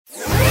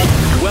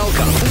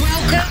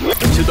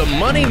to the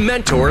Money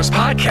Mentors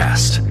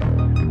Podcast.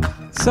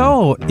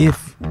 So,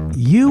 if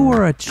you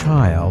were a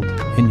child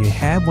and you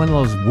had one of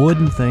those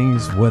wooden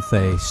things with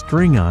a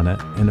string on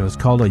it, and it was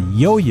called a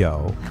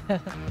yo-yo,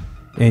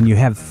 and you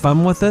have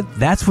fun with it,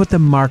 that's what the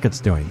market's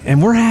doing.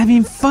 And we're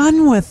having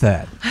fun with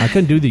it. I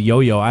couldn't do the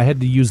yo-yo. I had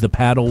to use the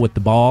paddle with the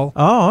ball.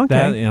 Oh,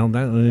 okay.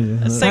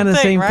 That's kind of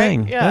the same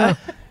thing. Yeah.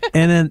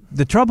 And then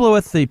the trouble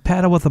with the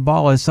paddle with the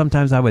ball is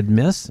sometimes I would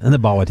miss and the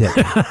ball would hit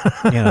me.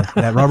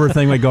 That rubber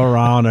thing would go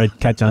around or I'd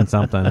catch on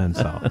something. And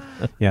so,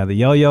 the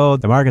yo-yo,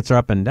 the markets are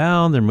up and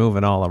down. They're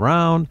moving all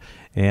around.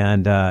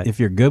 And if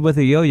you're good with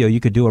a yo-yo, you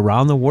could do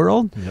around the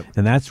world. Yep.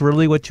 And that's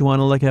really what you want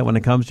to look at when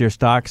it comes to your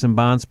stocks and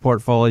bonds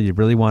portfolio. You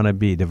really want to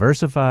be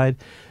diversified,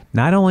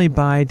 not only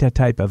by the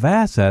type of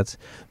assets,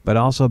 but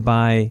also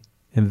by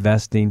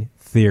investing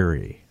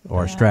theory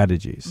or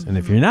strategies. Mm-hmm. And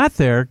if you're not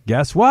there,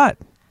 guess what?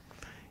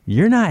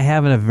 You're not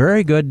having a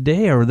very good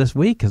day over this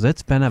week because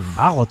it's been a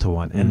volatile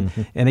one.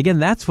 And again,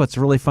 that's what's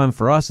really fun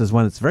for us is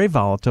when it's very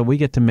volatile, we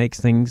get to make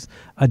things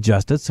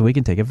adjusted so we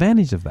can take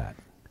advantage of that.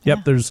 Yep,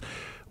 there's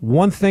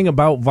one thing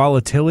about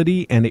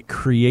volatility, and it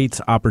creates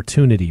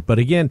opportunity. But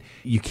again,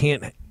 you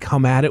can't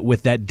come at it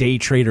with that day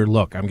trader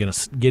look. I'm going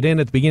to get in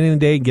at the beginning of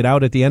the day, get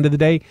out at the end of the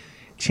day.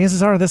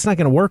 Chances are that's not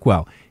going to work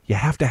well. You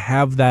have to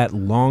have that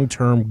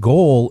long-term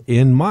goal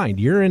in mind.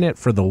 You're in it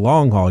for the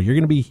long haul. You're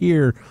going to be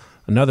here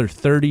another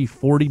 30,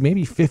 40,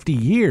 maybe 50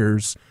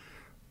 years.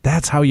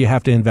 That's how you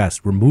have to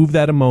invest. Remove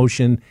that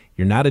emotion.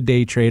 You're not a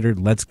day trader.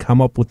 Let's come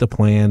up with a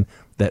plan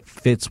that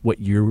fits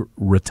what your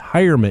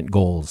retirement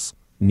goals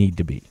need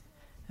to be.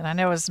 And I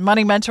know as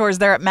money mentors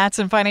there at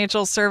Matson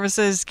Financial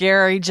Services,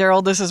 Gary,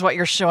 Gerald, this is what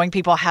you're showing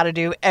people how to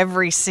do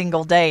every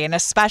single day. And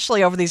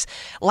especially over these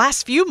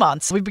last few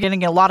months, we've been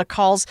getting a lot of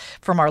calls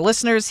from our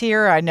listeners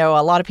here. I know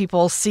a lot of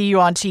people see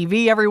you on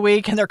TV every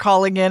week and they're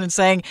calling in and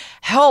saying,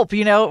 help,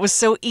 it was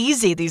so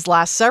easy these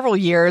last several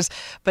years.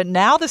 But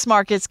now this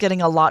market's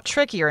getting a lot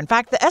trickier. In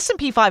fact, the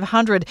S&P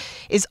 500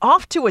 is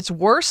off to its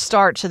worst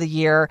start to the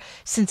year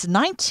since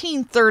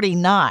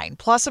 1939.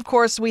 Plus, of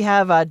course, we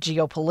have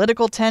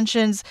geopolitical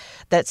tensions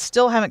that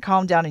still haven't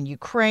calmed down in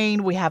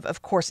Ukraine. We have,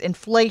 of course,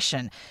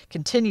 inflation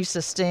continues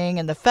to sting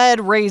and the Fed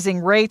raising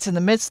rates in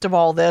the midst of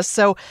all this.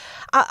 So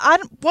I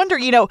wonder,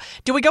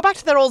 do we go back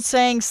to that old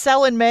saying,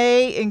 sell in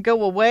May and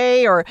go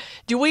away? Or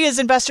do we as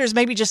investors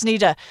maybe just need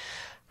to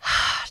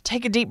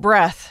take a deep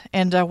breath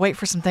and wait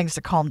for some things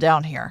to calm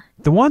down here?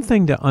 The one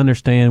thing to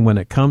understand when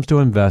it comes to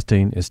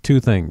investing is two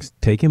things.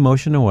 Take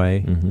emotion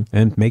away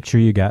and make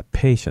sure you got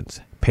patience.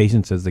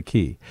 Patience is the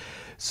key.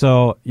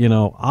 So,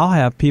 I'll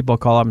have people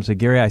call up and say,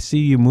 Gary, I see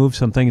you move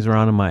some things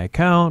around in my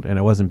account, and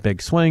it wasn't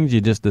big swings, you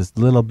just this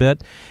little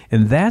bit.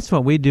 And that's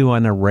what we do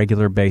on a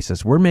regular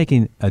basis. We're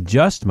making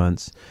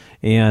adjustments.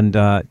 And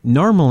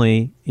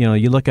normally,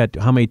 you look at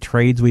how many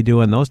trades we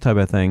do and those type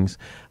of things.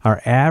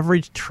 Our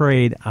average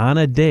trade on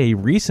a day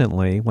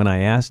recently, when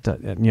I asked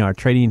our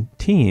trading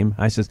team,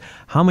 I says,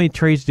 how many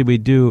trades did we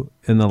do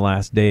in the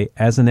last day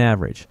as an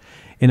average?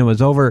 And it was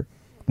over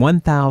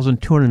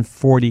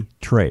 1,240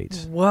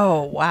 trades.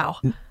 Whoa, wow.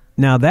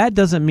 Now, that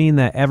doesn't mean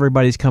that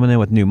everybody's coming in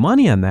with new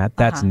money on that.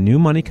 That's new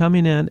money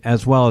coming in,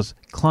 as well as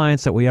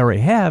clients that we already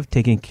have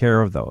taking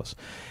care of those.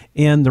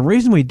 And the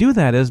reason we do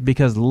that is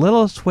because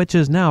little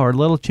switches now or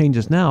little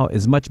changes now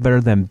is much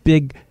better than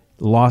big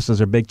losses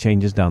or big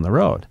changes down the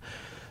road.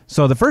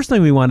 So the first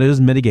thing we want to do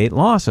is mitigate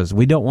losses.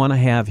 We don't want to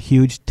have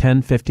huge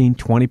 10, 15,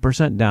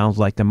 20% downs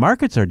like the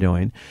markets are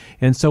doing.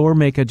 And so we'll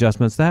make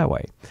adjustments that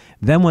way.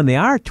 Then when they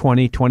are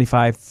 20,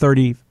 25,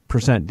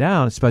 30%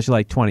 down, especially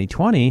like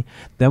 2020,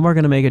 then we're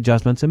going to make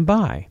adjustments and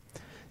buy.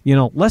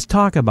 Let's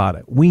talk about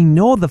it. We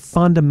know the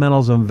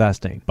fundamentals of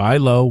investing. Buy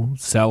low,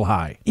 sell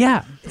high.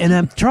 Yeah. And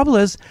the trouble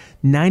is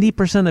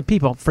 90% of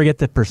people, forget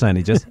the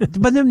percentages,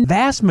 but the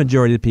vast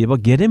majority of people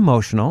get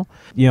emotional.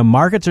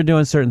 Markets are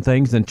doing certain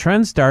things and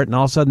trends start, and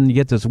all of a sudden you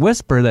get this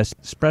whisper that's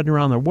spreading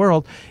around the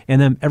world,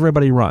 and then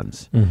everybody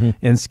runs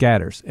and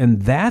scatters.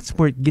 And that's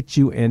where it gets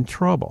you in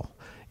trouble.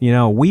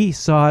 We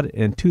saw it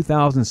in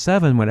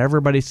 2007 when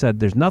everybody said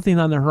there's nothing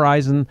on the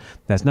horizon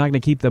that's not going to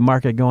keep the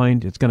market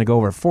going. It's going to go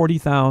over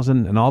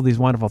 40,000 and all these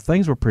wonderful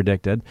things were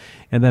predicted.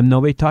 And then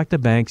nobody talked to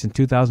banks. In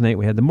 2008,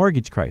 we had the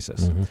mortgage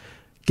crisis.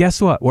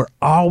 Guess what? We're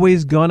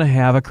always going to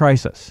have a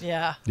crisis.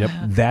 Yeah. Yep.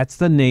 That's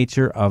the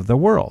nature of the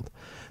world.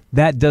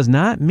 That does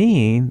not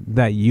mean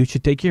that you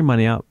should take your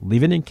money out,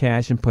 leave it in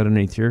cash, and put it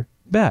underneath your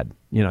bed,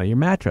 your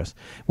mattress.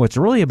 What's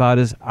really about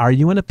is, are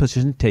you in a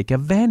position to take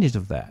advantage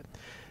of that?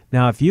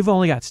 Now, if you've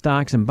only got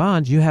stocks and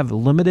bonds, you have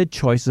limited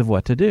choices of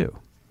what to do.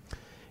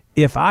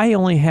 If I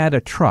only had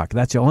a truck,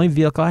 that's the only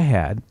vehicle I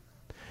had,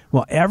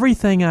 well,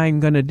 everything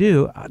I'm going to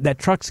do, that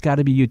truck's got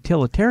to be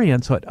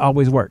utilitarian, so it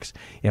always works.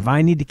 If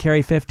I need to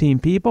carry 15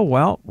 people,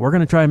 well, we're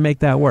going to try and make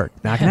that work.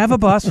 Not going to have a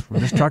bus,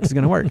 this truck is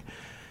going to work.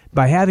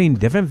 By having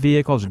different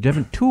vehicles or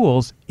different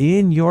tools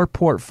in your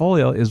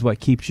portfolio is what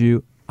keeps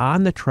you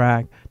on the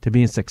track to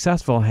being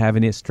successful,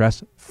 having a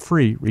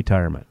stress-free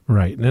retirement.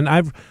 Right. And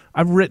I've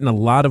written a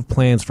lot of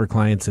plans for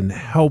clients and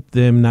helped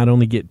them not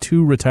only get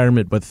to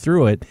retirement, but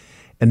through it.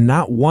 And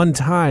not one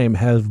time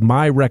have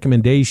my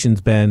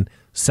recommendations been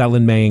sell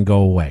in May and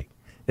go away.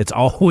 It's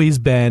always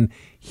been,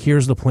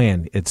 here's the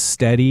plan. It's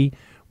steady.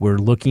 We're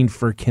looking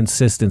for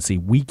consistency.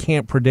 We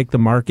can't predict the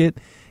market,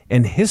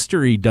 and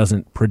history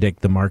doesn't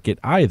predict the market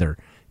either.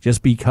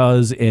 Just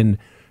because in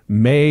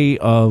May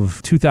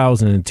of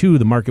 2002,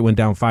 the market went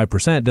down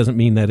 5% doesn't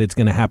mean that it's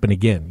going to happen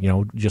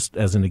again, just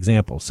as an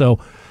example. So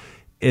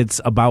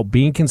it's about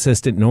being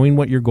consistent, knowing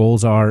what your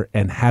goals are,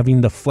 and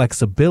having the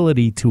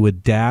flexibility to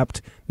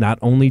adapt not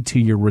only to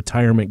your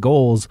retirement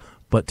goals,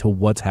 but to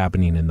what's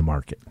happening in the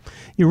market.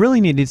 You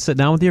really need to sit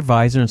down with your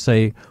advisor and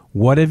say,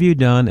 what have you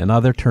done in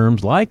other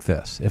terms like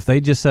this? If they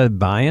just said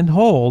buy and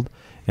hold,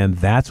 and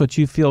that's what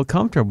you feel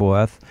comfortable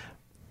with,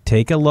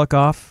 take a look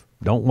off,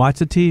 don't watch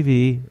the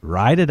TV,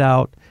 ride it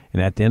out,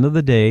 and at the end of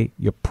the day,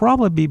 you'll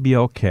probably be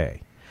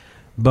okay.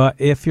 But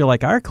if you're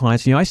like our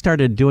clients, I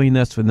started doing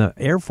this in the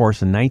Air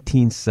Force in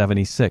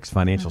 1976,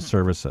 financial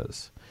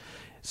services.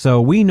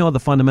 So we know the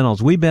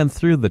fundamentals. We've been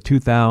through the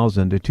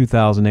 2000 to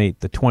 2008,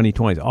 the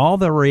 2020s, all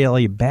the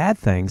really bad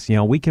things.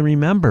 We can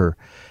remember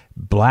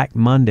Black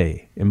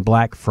Monday and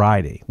Black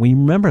Friday. We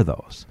remember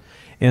those.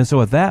 And so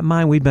with that in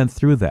mind, we've been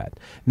through that.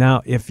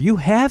 Now, if you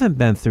haven't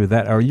been through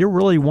that, or you're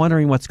really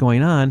wondering what's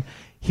going on,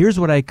 here's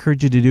what I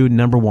encourage you to do.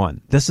 Number one,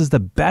 this is the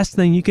best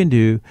thing you can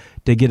do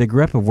to get a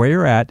grip of where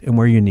you're at and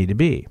where you need to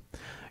be.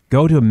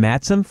 Go to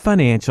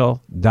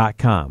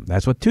MatsonFinancial.com.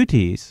 That's with 2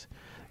 T's.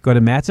 Go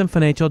to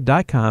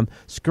MatsonFinancial.com,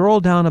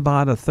 scroll down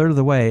about a third of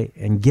the way,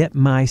 and get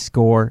my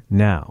score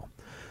now.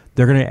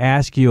 They're going to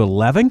ask you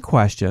 11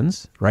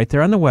 questions right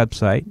there on the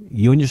website.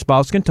 You and your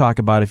spouse can talk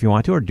about it if you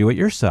want to, or do it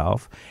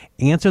yourself.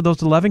 Answer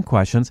those 11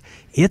 questions.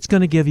 It's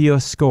going to give you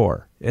a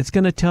score. It's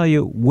going to tell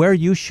you where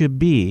you should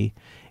be,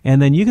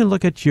 and then you can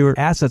look at your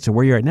assets and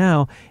where you're at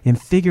now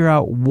and figure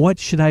out what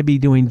should I be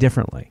doing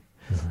differently.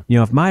 Mm-hmm.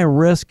 If my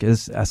risk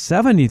is a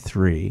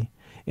 73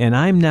 and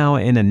I'm now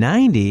in a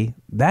 90,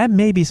 that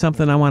may be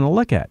something I want to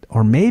look at.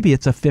 Or maybe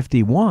it's a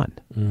 51.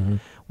 Mm-hmm.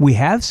 We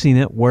have seen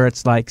it where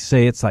it's like,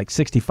 say it's like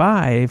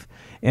 65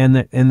 and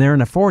they're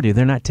in a 40.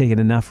 They're not taking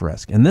enough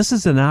risk. And this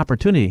is an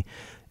opportunity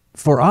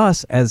for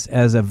us as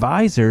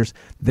advisors.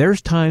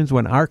 There's times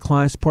when our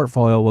client's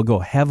portfolio will go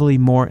heavily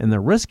more in the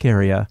risk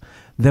area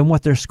than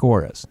what their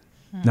score is.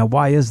 Now,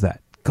 why is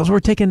that? Because we're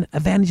taking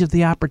advantage of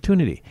the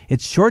opportunity.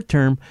 It's short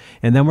term,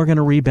 and then we're going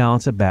to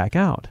rebalance it back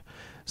out.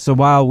 So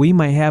while we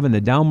might have in the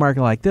down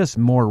market like this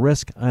more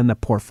risk on the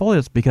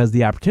portfolios because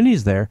the opportunity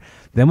is there,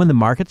 then when the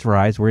markets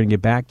rise, we're going to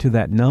get back to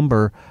that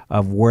number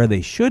of where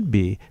they should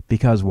be.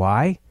 Because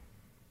why?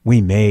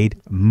 We made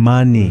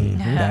money.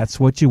 Mm-hmm. That's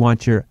what you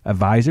want your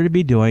advisor to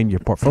be doing. Your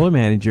portfolio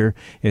manager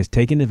is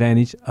taking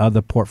advantage of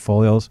the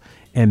portfolios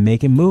and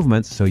making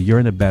movements so you're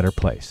in a better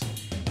place.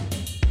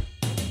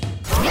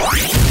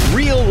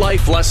 Real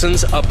life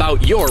lessons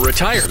about your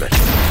retirement.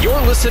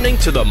 You're listening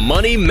to the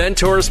Money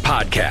Mentors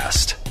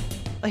Podcast.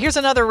 Here's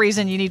another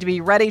reason you need to be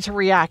ready to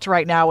react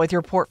right now with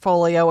your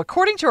portfolio.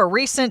 According to a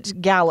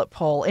recent Gallup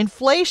poll,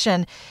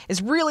 inflation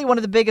is really one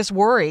of the biggest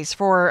worries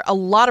for a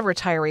lot of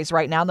retirees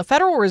right now. And the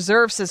Federal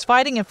Reserve says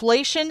fighting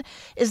inflation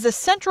is the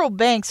central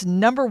bank's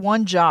number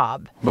one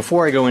job.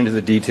 Before I go into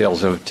the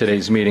details of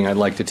today's meeting, I'd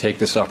like to take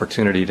this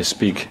opportunity to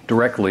speak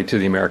directly to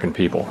the American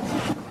people.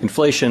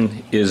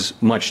 Inflation is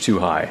much too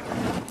high,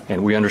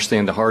 and we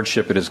understand the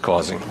hardship it is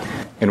causing,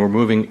 and we're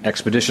moving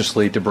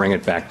expeditiously to bring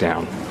it back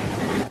down.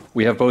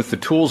 We have both the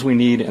tools we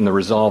need and the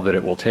resolve that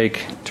it will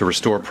take to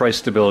restore price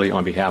stability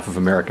on behalf of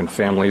American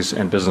families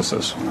and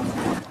businesses.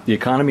 The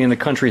economy and the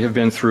country have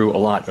been through a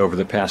lot over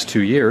the past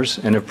 2 years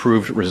and have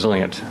proved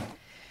resilient.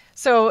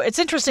 So it's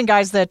interesting,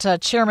 guys,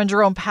 that Chairman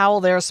Jerome Powell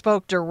there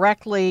spoke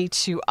directly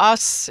to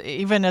us,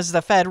 even as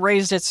the Fed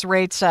raised its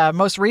rates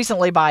most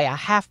recently by a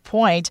 0.5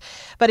 point.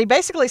 But he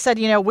basically said,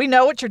 we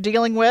know what you're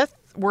dealing with.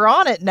 We're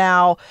on it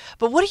now.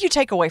 But what do you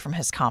take away from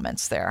his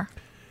comments there?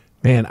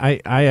 Man, I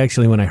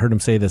actually, when I heard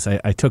him say this,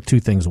 I took 2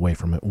 things away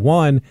from it.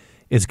 One,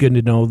 it's good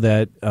to know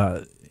that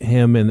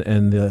him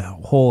and the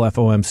whole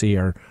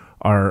FOMC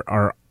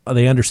are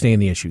they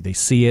understand the issue. They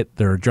see it.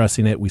 They're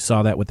addressing it. We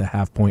saw that with the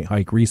 0.5 point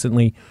hike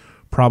recently,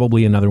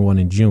 probably another one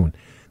in June.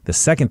 The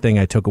second thing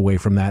I took away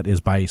from that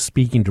is by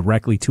speaking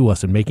directly to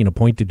us and making a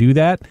point to do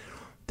that,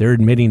 they're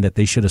admitting that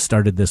they should have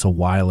started this a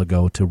while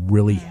ago to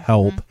really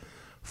help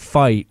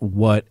fight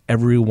what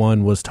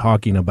everyone was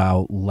talking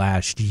about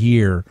last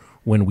year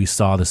when we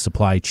saw the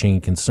supply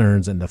chain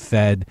concerns and the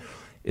Fed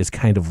is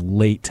kind of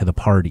late to the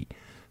party.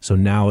 So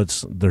now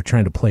they're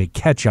trying to play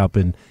catch up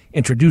and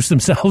introduce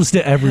themselves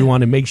to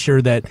everyone and make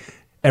sure that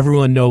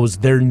everyone knows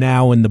they're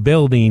now in the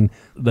building.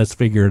 Let's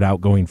figure it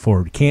out going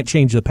forward. Can't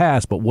change the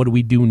past, but what do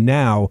we do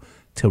now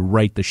to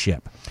right the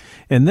ship?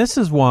 And this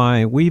is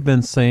why we've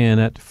been saying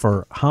it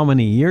for how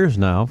many years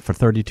now, for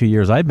 32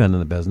 years I've been in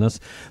the business,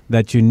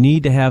 that you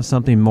need to have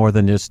something more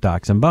than just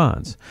stocks and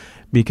bonds.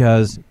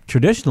 Because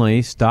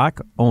traditionally,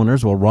 stock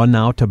owners will run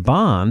now to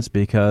bonds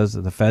because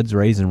the Fed's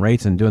raising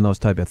rates and doing those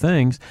type of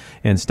things,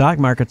 and stock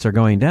markets are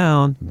going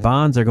down,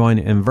 bonds are going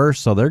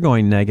inverse, so they're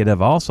going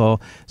negative also,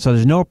 so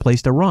there's no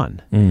place to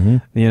run.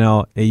 You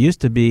know, it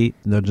used to be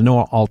there's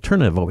no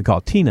alternative, what we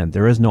call TNID.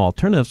 There is no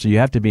alternative, so you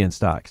have to be in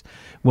stocks.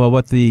 Well,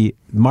 with the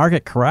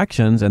market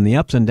corrections and the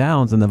ups and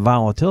downs and the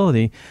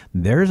volatility,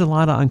 there's a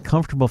lot of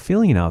uncomfortable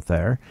feeling out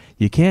there.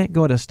 You can't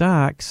go to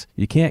stocks,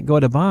 you can't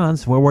go to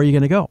bonds. Well, where are you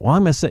going to go? Well,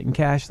 I'm going to sit in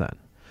cash then.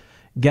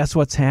 Guess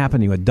what's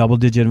happening with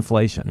double-digit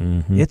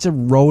inflation? It's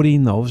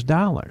eroding those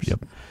dollars.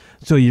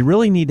 So you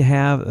really need to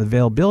have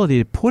availability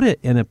to put it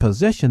in a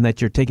position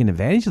that you're taking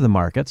advantage of the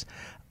markets.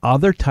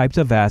 Other types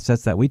of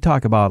assets that we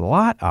talk about a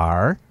lot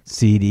are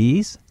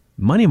CDs,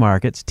 money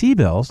markets,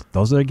 T-bills.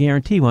 Those are the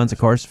guaranteed ones, of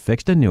course,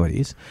 fixed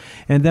annuities.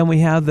 And then we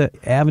have the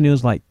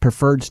avenues like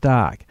preferred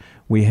stock.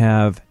 We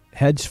have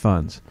hedge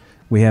funds.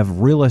 We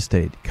have real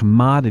estate,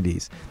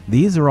 commodities.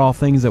 These are all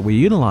things that we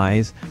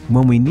utilize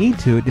when we need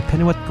to,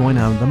 depending on what's going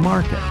on in the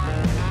market.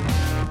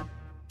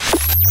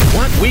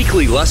 Want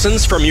weekly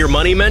lessons from your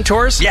money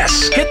mentors?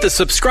 Yes. Hit the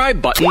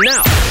subscribe button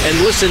now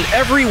and listen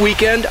every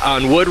weekend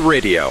on Wood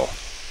Radio.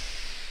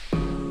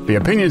 The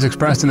opinions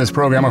expressed in this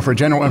program are for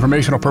general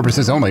informational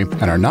purposes only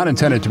and are not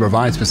intended to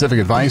provide specific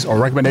advice or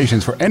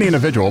recommendations for any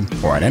individual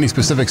or on any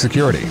specific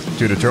security.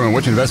 To determine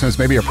which investments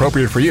may be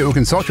appropriate for you,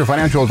 consult your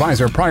financial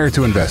advisor prior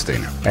to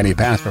investing. Any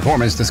past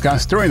performance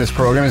discussed during this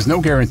program is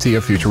no guarantee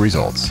of future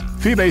results.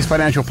 Fee-based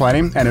financial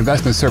planning and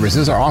investment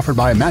services are offered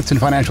by Matson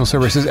Financial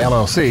Services,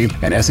 LLC,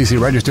 an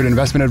SEC-registered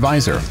investment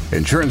advisor.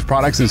 Insurance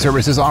products and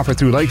services offered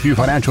through Lakeview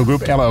Financial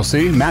Group,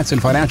 LLC, Matson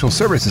Financial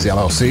Services,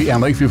 LLC,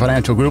 and Lakeview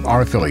Financial Group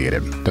are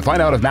affiliated. To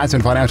find out if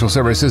Matson Financial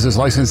Services is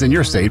licensed in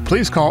your state,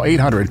 please call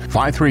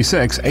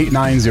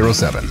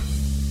 800-536-8907.